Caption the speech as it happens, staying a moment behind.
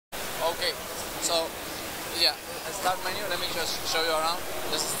start menu. Let me just show you around.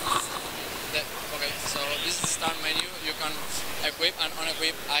 Okay, so this is the start menu. You can equip and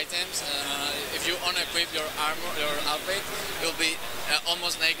unequip items. If you unequip your armor, your outfit, you'll be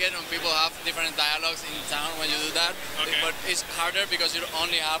almost naked, and people have different dialogues in town when you do that. Okay. But it's harder because you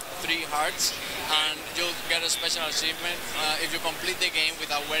only have 3 hearts, and you'll get a special achievement if you complete the game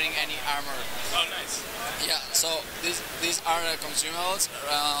without wearing any armor. Oh, nice. Yeah, so these are consumables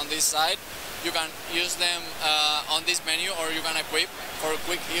on this side. You can use them on this menu, or you can equip for a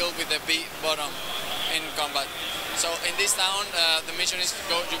quick heal with the B button in combat. So in this town, the mission is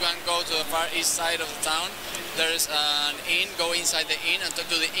you can go to the far east side of the town. There's an inn, go inside the inn and talk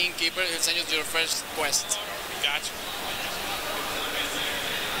to the innkeeper. He'll send you to your first quest. Gotcha.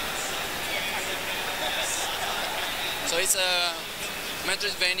 So it's a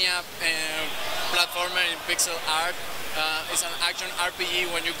Metroidvania platformer in pixel art. It's an action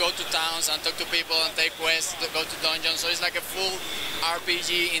RPG when you go to towns and talk to people and take quests, go to dungeons. So it's like a full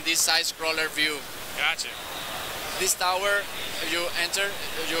RPG in this side-scroller view. Gotcha. This tower, if you enter,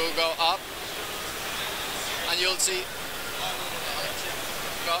 you go up, and you'll see.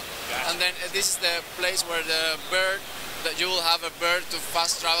 Go. Gotcha. And then this is the place where the bird, that you will have a bird to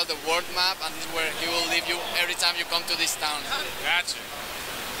fast travel the world map, and this is where he will leave you every time you come to this town. Gotcha.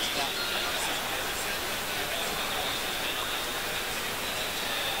 Yeah.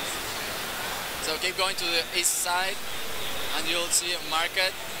 So keep going to the east side and you'll see a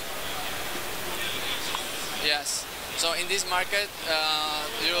market. Yes. So in this market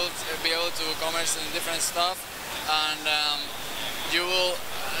you'll be able to commerce in different stuff, and you will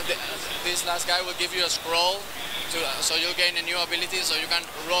this last guy will give you a scroll so you'll gain a new ability, so you can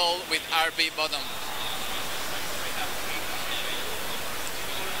roll with RB button.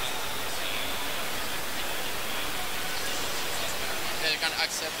 Yeah, you can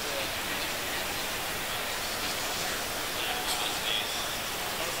accept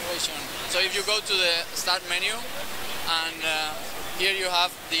So if you go to the start menu, and here you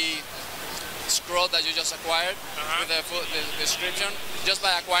have the scroll that you just acquired with the full description. Just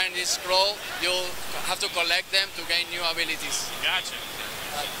by acquiring this scroll, you'll have to collect them to gain new abilities. Gotcha.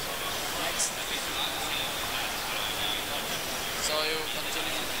 Next. So you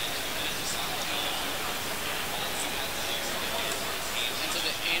continue into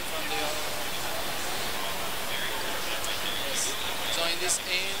the inn from the other. So in this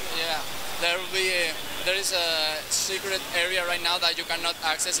inn, yeah, there is a secret area right now that you cannot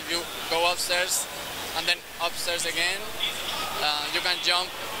access. If you go upstairs and then upstairs again, you can jump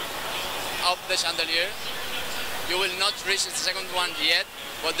up the chandelier. You will not reach the second one yet,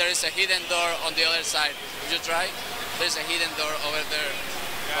 but there is a hidden door on the other side. If you try, there's a hidden door over there.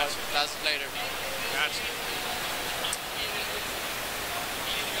 Gotcha. That's later. Gotcha.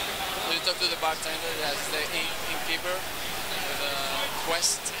 So you talk to the bartender, that's the innkeeper.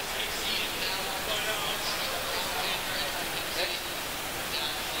 Quest.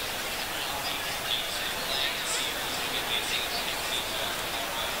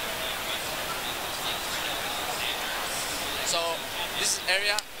 So this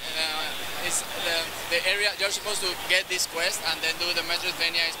area is the area you're supposed to get this quest and then do the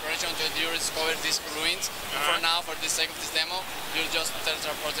Metroidvania exploration until you discover these ruins. For now, for the sake of this demo, you'll just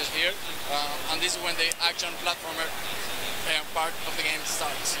teleport here, and this is when the action platformer part of the game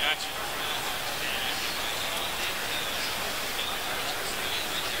starts. Gotcha.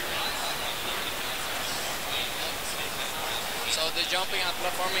 So the jumping and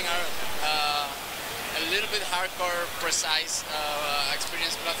platforming are a little bit hardcore, precise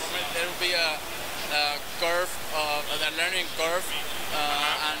experience platformer. There will be a curve, a learning curve,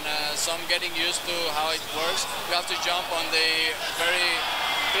 and some getting used to how it works. You have to jump on the very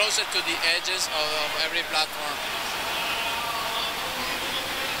closer to the edges of every platform.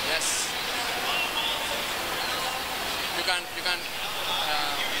 Yes. You can,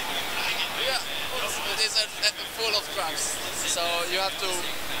 yeah, it's full of traps. So you have to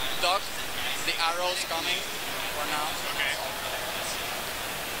duck the arrows coming for now. Okay.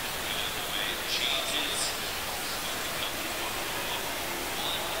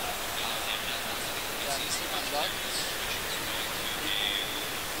 Yeah, this you can duck.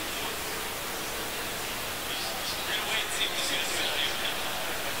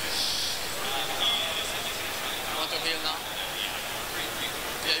 To heal now?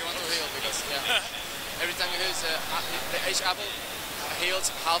 Yeah, you want to heal because every time you heal, each apple heals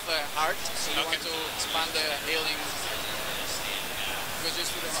half a heart, so you want to expand the healing because you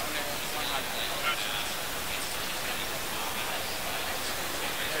just put on one heart.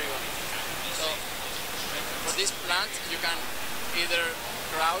 There you go. So for this plant, you can either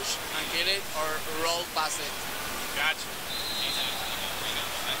crouch and kill it or roll past it. Gotcha.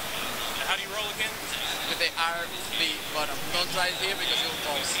 And how do you roll again? With the RB button. Don't try it here because you'll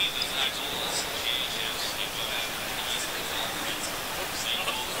fall. Oops.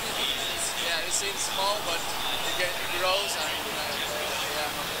 Yeah, it seems small, but it grows and yeah,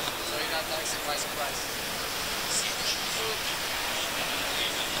 so it attacks you by surprise.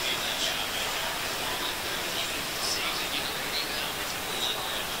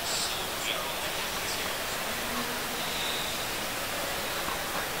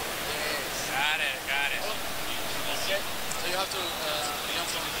 Got it. Okay. So you have to jump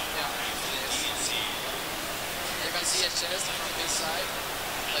from yes. You can see a chest from this side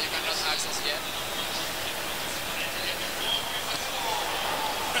that you cannot access yet.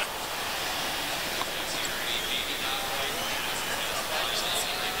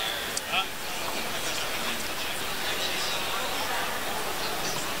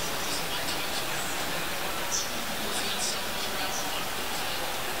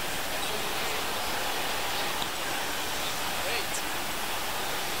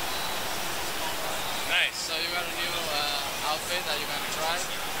 So you got a new outfit that you can try. Oh,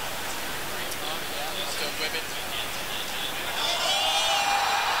 yeah, you have to equip it.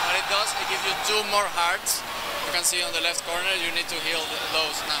 What it does, it gives you 2 more hearts. You can see on the left corner, you need to heal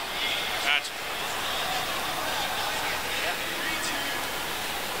those now. Gotcha.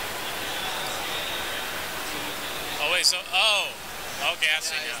 Oh wait, so okay, I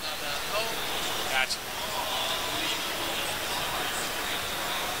see now. Gotcha.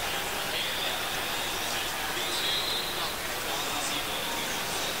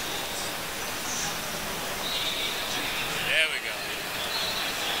 There we go.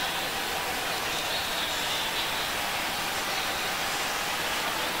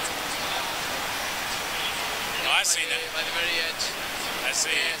 Oh, I see that. By the very edge. I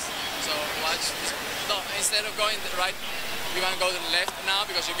see. Yes. So watch. No, instead of going right, you can go to the left now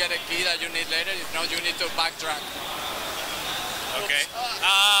because you get a key that you need later. If not, you need to backtrack. Okay. Oops.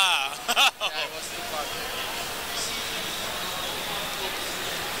 Ah. Yeah, it was too far.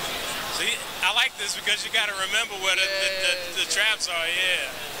 See, I like this because you got to remember where the traps are. Yeah.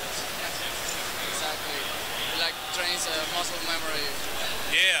 Exactly. It like trains muscle memory.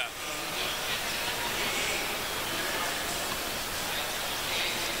 Yeah.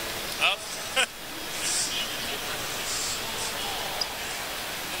 Up.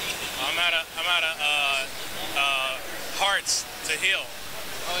 I'm out of hearts to heal.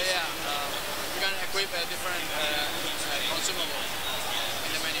 Oh yeah. You can equip a different consumable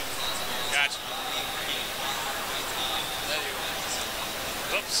in the menu. Gotcha. There you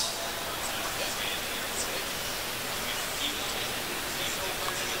go. Oops.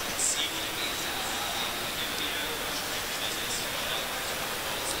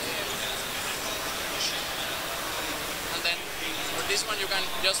 And then for this one you can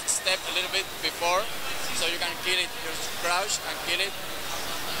just step a little bit before, so you can kill it. Just crouch and kill it.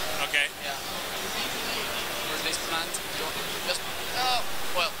 Okay. Yeah. For this plant, you just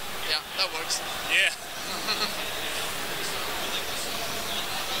well, yeah, that works. Yeah.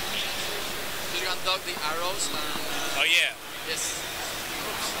 So you can dodge the arrows. Oh yeah. Yes.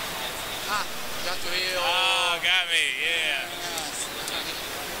 Oops. You have to heal. Oh, got me. Yeah. Yes.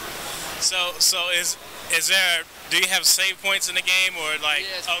 So is there? Do you have save points in the game or like?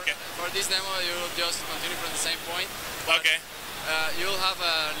 Yes. Okay. For this demo, you will just continue from the same point. But, Okay. you'll have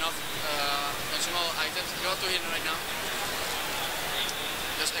enough consumable items. You have to heal right now.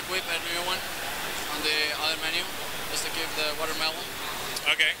 Just equip a new one on the other menu. Just equip the watermelon.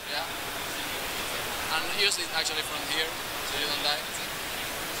 Okay. Yeah. And use it actually from here, so you don't die.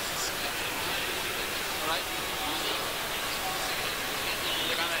 Alright?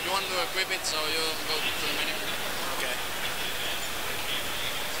 You want to equip it, so you go to the menu. Okay.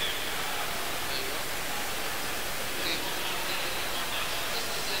 There you go.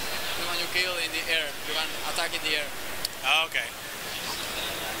 The one you kill in the air, you can attack in the air. Oh, okay.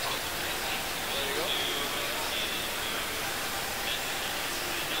 There you go.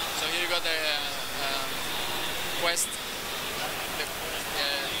 So here you got the quest. The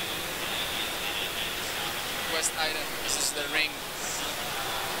quest item. This is the ring.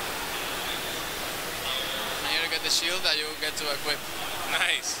 And here you get the shield that you get to equip.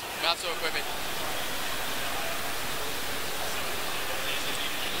 Nice. You have to equip it.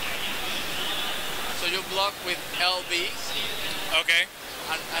 So you block with LB. Okay.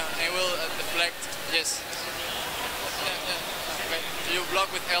 And it will deflect. Yes. Okay. So you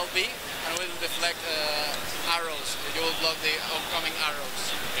block with LB and will deflect arrows. You will block the upcoming arrows,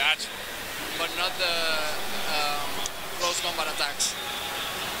 Gotcha. but not the close combat attacks.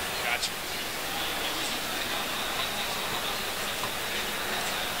 Gotcha.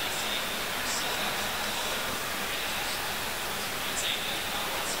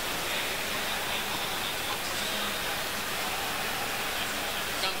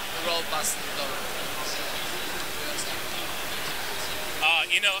 roll past the door.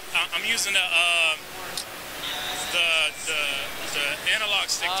 You know, I'm using the analog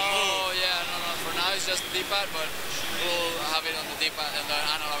stick to move. Oh yeah, no. For now it's just D-pad, but we'll have it on the D-pad and the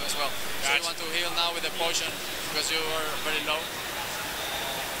analog as well. So you want to heal now with the potion because you are very low.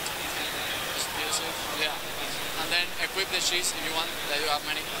 Just use it. Yeah. And then equip the cheese if you want. That you have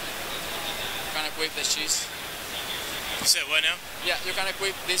many. You can equip the cheese. You said what now? Yeah, you can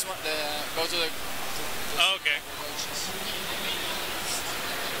equip this one. Go to the. Oh, okay.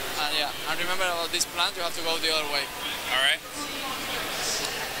 And yeah, and remember about this plant, you have to go the other way. All right.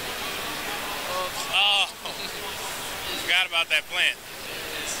 Oh, forgot about that plant.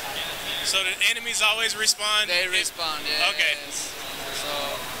 So the enemies always respawn? They respawn, yeah. Okay.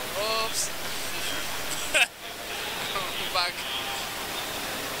 So, oops. Back.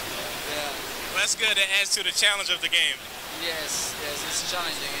 Yeah. Well, that's good. That adds to the challenge of the game. Yes, it's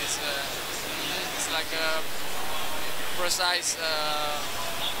challenging. It's like a precise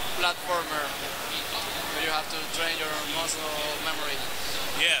platformer where you have to train your muscle memory.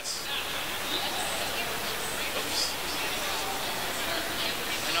 Yes. Oops.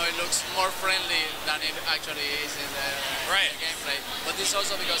 I know it looks more friendly than it actually is in the gameplay, but this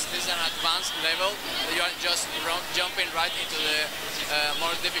also because this is an advanced level that you are just jumping right into the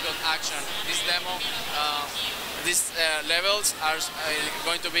more difficult action. This demo, these levels are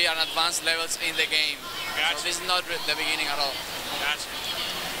going to be an advanced levels in the game. Gotcha. So this is not the beginning at all. Gotcha.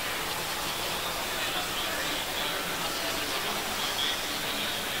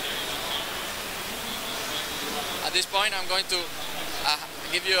 At this point, I'm going to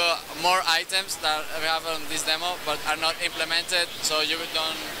give you more items that we have on this demo, but are not implemented, so you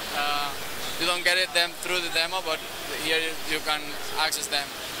don't get them through the demo, but here you can access them.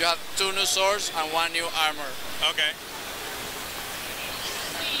 You have 2 new swords and 1 new armor. Okay.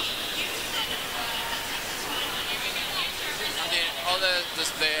 And all the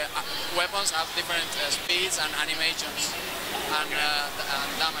weapons have different speeds and animations and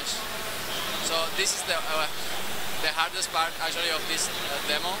damage. So this is the hardest part actually of this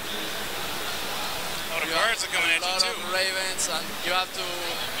demo. Oh, the birds are coming at you too. A lot of ravens, and you have to,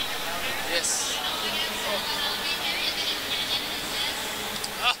 yes.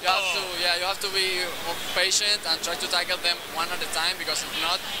 You have to be patient and try to tackle them one at a time, because if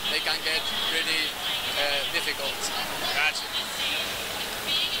not, they can get really difficult. Gotcha.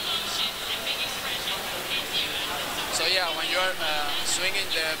 So yeah, when you are swinging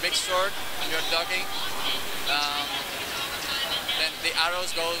the big sword and you're ducking, then the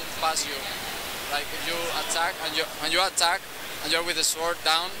arrows go past you. Like if you attack and when you attack and you're with the sword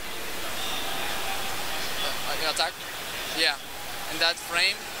down, you attack. Yeah, in that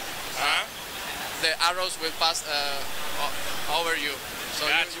frame, the arrows will pass over you, so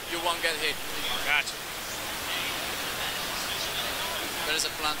gotcha. you won't get hit. Gotcha. There is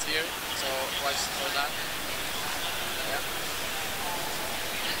a plant here, so watch for that. Yeah.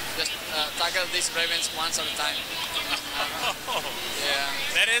 Just tackle these ravens once at a time. Yeah.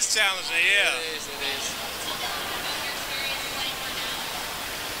 That is challenging, yeah. It is.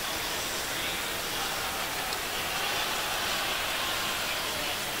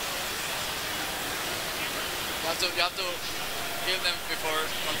 You have to kill them before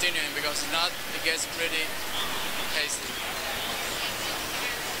continuing, because if not, it gets pretty hasty.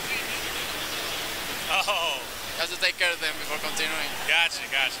 Oh. You have to take care of them before continuing. Gotcha.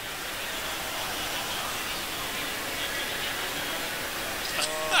 Yeah.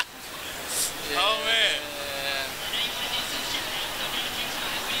 Oh man.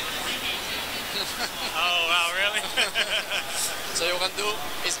 Oh wow, really? So what you can do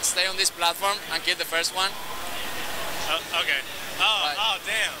is stay on this platform and kill the first one. Okay. Oh, Right. Oh,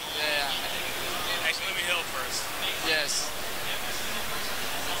 damn. Yeah. Actually, let me heal first. Yes.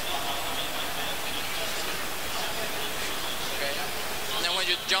 Okay. And then when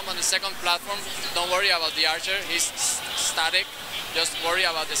you jump on the second platform, don't worry about the archer. He's static. Just worry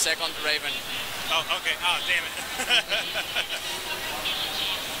about the second raven. Oh, okay. Oh, damn it.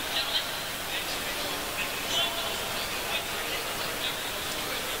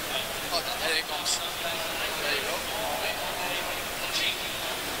 Oh, there he comes. There you go.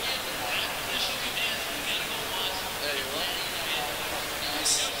 There you go.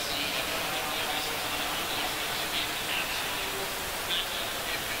 Nice.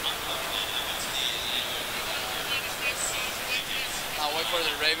 Now wait for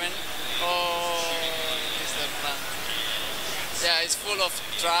the raven. Oh, it's the plant. Yeah, it's full of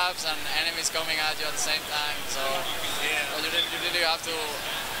traps and enemies coming at you at the same time. So Yeah. you really have to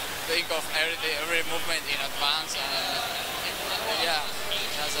think of every movement in advance, and yeah,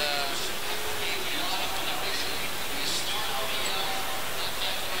 it has as a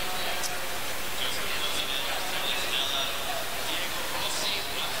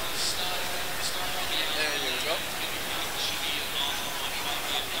there you go.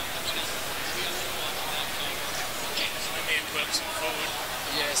 Maybe equip some food.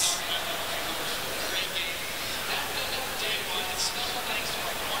 Yes.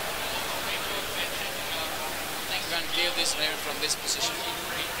 You can kill this layer from this position.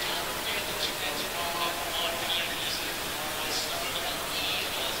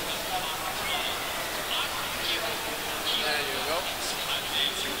 There you go.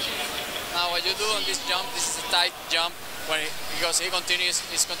 Now what you do on this jump, this is a tight jump because he's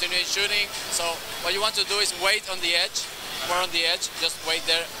continuing shooting. So what you want to do is wait on the edge, more on the edge, just wait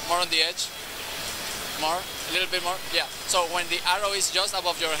there, more on the edge, more, a little bit more, yeah. So when the arrow is just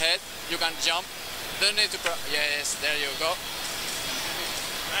above your head, you can jump. Don't need to yes, there you go.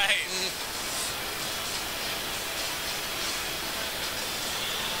 Nice.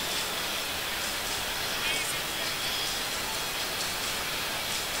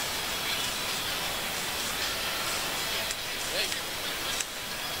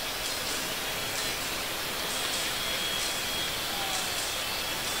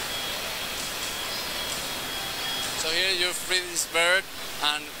 So here you free this bird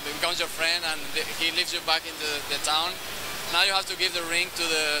and becomes your friend, and he leads you back into the town. Now you have to give the ring to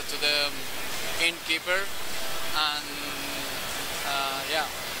the innkeeper, and yeah,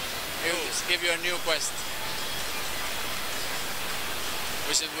 he will give you a new quest,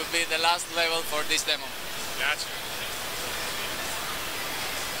 which will be the last level for this demo. Gotcha.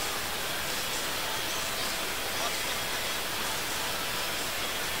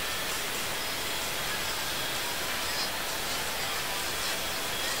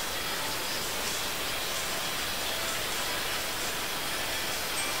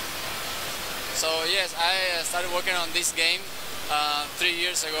 So yes, I started working on this game 3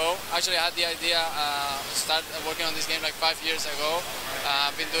 years ago. Actually, I had the idea to start working on this game like 5 years ago.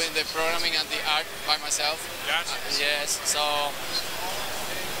 I've been doing the programming and the art by myself. Gotcha. Yes, so...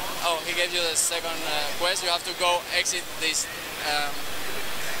 Oh, he gave you the second quest. You have to go exit this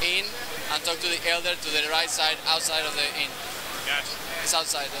inn and talk to the elder to the right side, outside of the inn. Gotcha. It's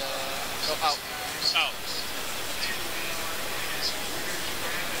outside. Go out. Oh.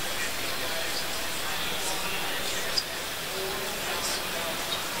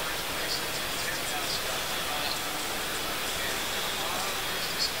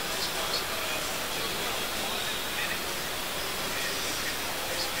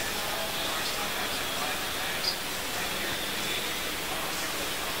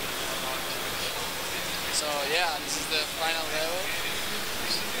 So yeah, this is the final level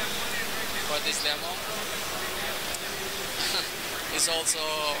for this demo. It's also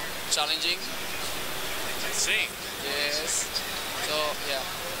challenging. Let's see. Yes. So yeah,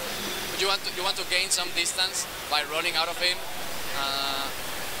 but you want to gain some distance by rolling out of him.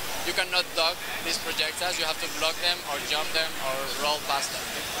 You cannot dodge these projectiles. You have to block them or jump them or roll past them.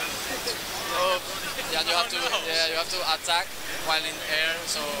 Oh. Yeah, you have to attack while in air,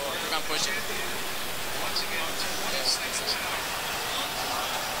 so you can push it.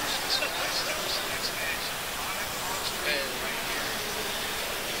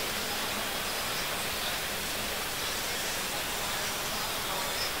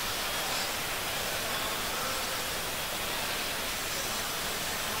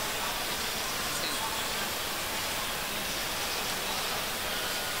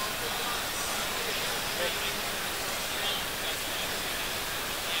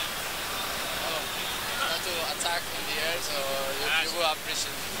 Attack in the air, so you will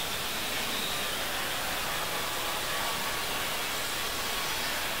appreciate it.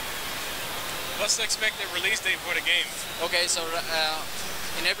 What's the expected release date for the game? Okay, so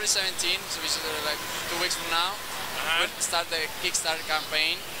in April 17, so which is like 2 weeks from now, we'll start the Kickstarter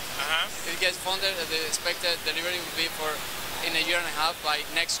campaign. If it gets funded, the expected delivery will be for in a year and a half by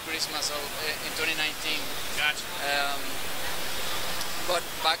next Christmas, so in 2019. Gotcha. But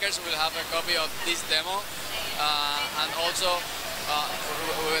backers will have a copy of this demo, and also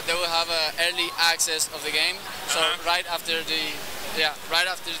they will have early access of the game. So right after the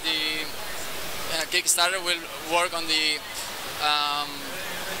Kickstarter will work on the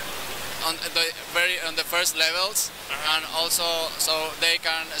on the first levels, and also so they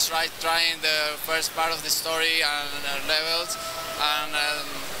can start trying the first part of the story and levels, and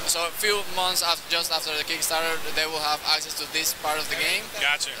so a few months just after the Kickstarter, they will have access to this part of the game.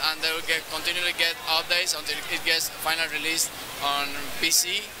 Gotcha. And they will continually get updates until it gets final release on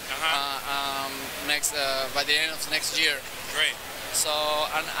PC next by the end of next year. Great. So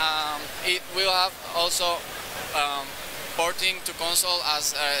and it will have also porting to console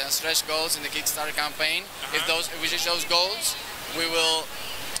as stretch goals in the Kickstarter campaign. If we reach those goals, we will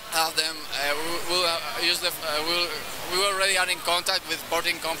have them. We'll use the. We already are in contact with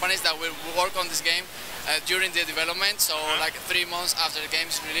porting companies that will work on this game during the development. So like 3 months after the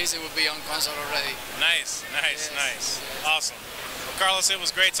game's release, it will be on console already. Nice, nice, nice. Awesome. Well, Carlos, it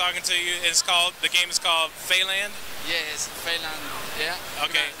was great talking to you. The game is called Faeland. Yes, Faeland. Yeah.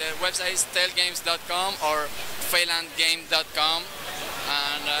 Okay. The website is talegames.com or faelandgame.com,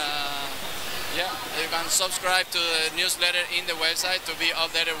 and yeah, you can subscribe to the newsletter in the website to be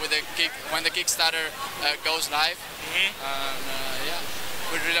updated with when the Kickstarter goes live. And yeah,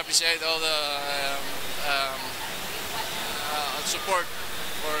 we really appreciate all the support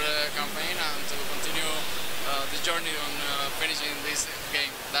for the campaign and to continue the journey on finishing this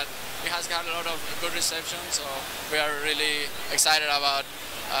game. That it has got a lot of good reception, so we are really excited about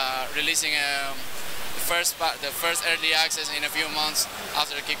releasing the first early access in a few months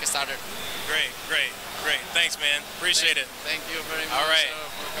after the Kickstarter. Great, great, great. Thanks, man. Appreciate it. Thank you very much All right.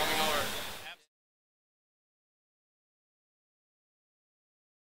 for coming over.